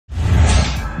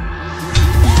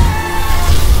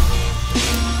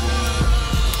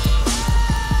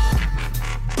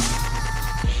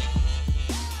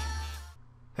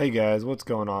Hey guys, what's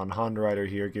going on? Honda Rider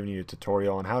here giving you a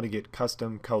tutorial on how to get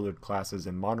custom colored classes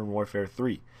in Modern Warfare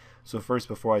 3. So first,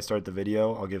 before I start the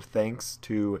video, I'll give thanks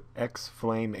to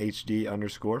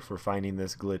xflamehd_ for finding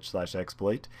this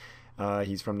glitch/exploit.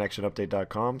 He's from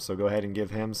nextgenupdate.com, so go ahead and give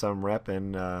him some rep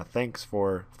and thanks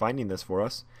for finding this for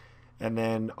us. And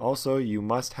then also, you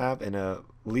must have an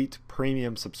Elite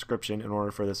Premium subscription in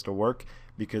order for this to work,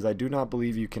 because I do not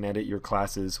believe you can edit your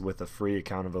classes with a free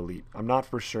account of Elite. I'm not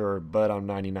for sure, but I'm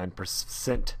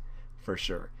 99% for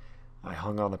sure. I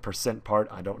hung on the percent part,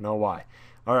 I don't know why.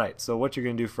 Alright, so what you're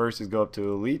going to do first is go up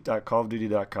to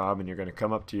elite.callofduty.com, and you're going to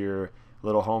come up to your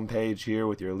little home page here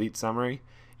with your Elite summary.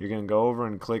 You're going to go over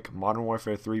and click Modern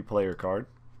Warfare 3 player card.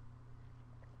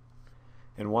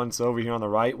 And once over here on the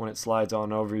right, when it slides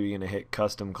on over, you're going to hit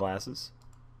custom classes.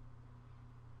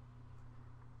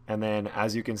 And then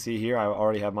as you can see here, I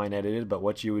already have mine edited, but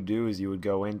what you would do is you would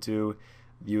go into,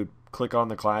 you would click on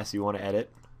the class you want to edit.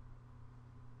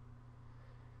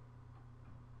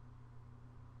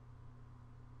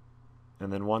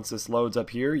 And then once this loads up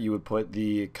here, you would put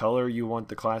the color you want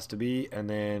the class to be, and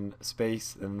then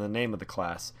space and the name of the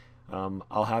class.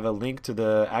 I'll have a link to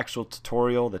the actual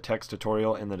tutorial, the text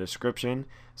tutorial, in the description,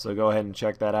 so go ahead and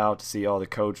check that out to see all the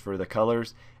codes for the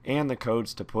colors and the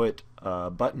codes to put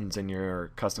buttons in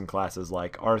your custom classes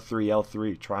like R3,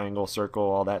 L3, triangle, circle,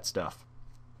 all that stuff.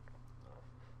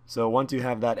 So once you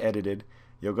have that edited,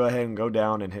 you'll go ahead and go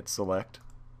down and hit select,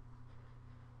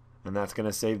 and that's going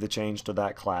to save the change to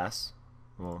that class.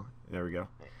 Well, there we go.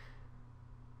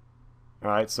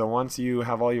 Alright, so once you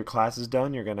have all your classes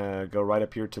done, you're going to go right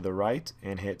up here to the right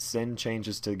and hit Send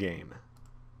Changes to Game.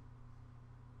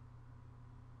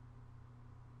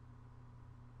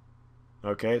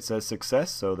 Okay, it says success,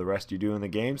 so the rest you do in the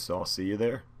game, so I'll see you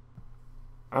there.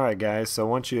 Alright guys, so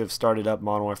once you have started up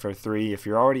Modern Warfare 3, if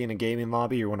you're already in a gaming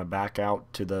lobby, you want to back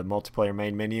out to the multiplayer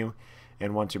main menu,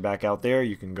 and once you're back out there,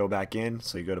 you can go back in,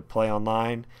 so you go to Play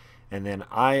Online. And then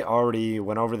I already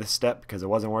went over this step because it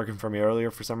wasn't working for me earlier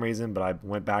for some reason, but I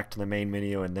went back to the main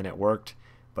menu and then it worked,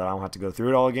 but I don't have to go through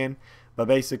it all again. But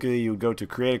basically, you would go to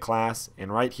create a class,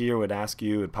 and right here would ask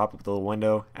you, it would pop up the little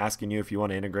window asking you if you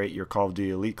want to integrate your Call of Duty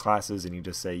Elite classes, and you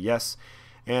just say yes.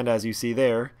 And as you see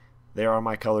there are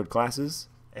my colored classes.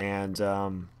 And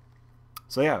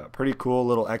so yeah, a pretty cool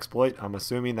little exploit. I'm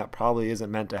assuming that probably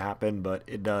isn't meant to happen, but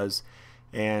it does.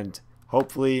 And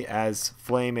hopefully, as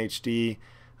Flame HD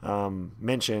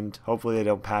mentioned, hopefully they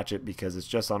don't patch it because it's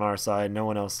just on our side, no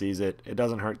one else sees it. It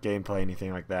doesn't hurt gameplay,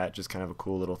 anything like that, just kind of a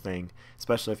cool little thing,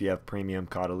 especially if you have premium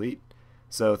COD Elite.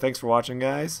 So thanks for watching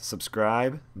guys,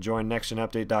 subscribe, join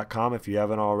nextgenupdate.com if you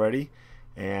haven't already,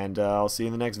 and I'll see you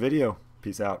in the next video.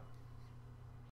 Peace out.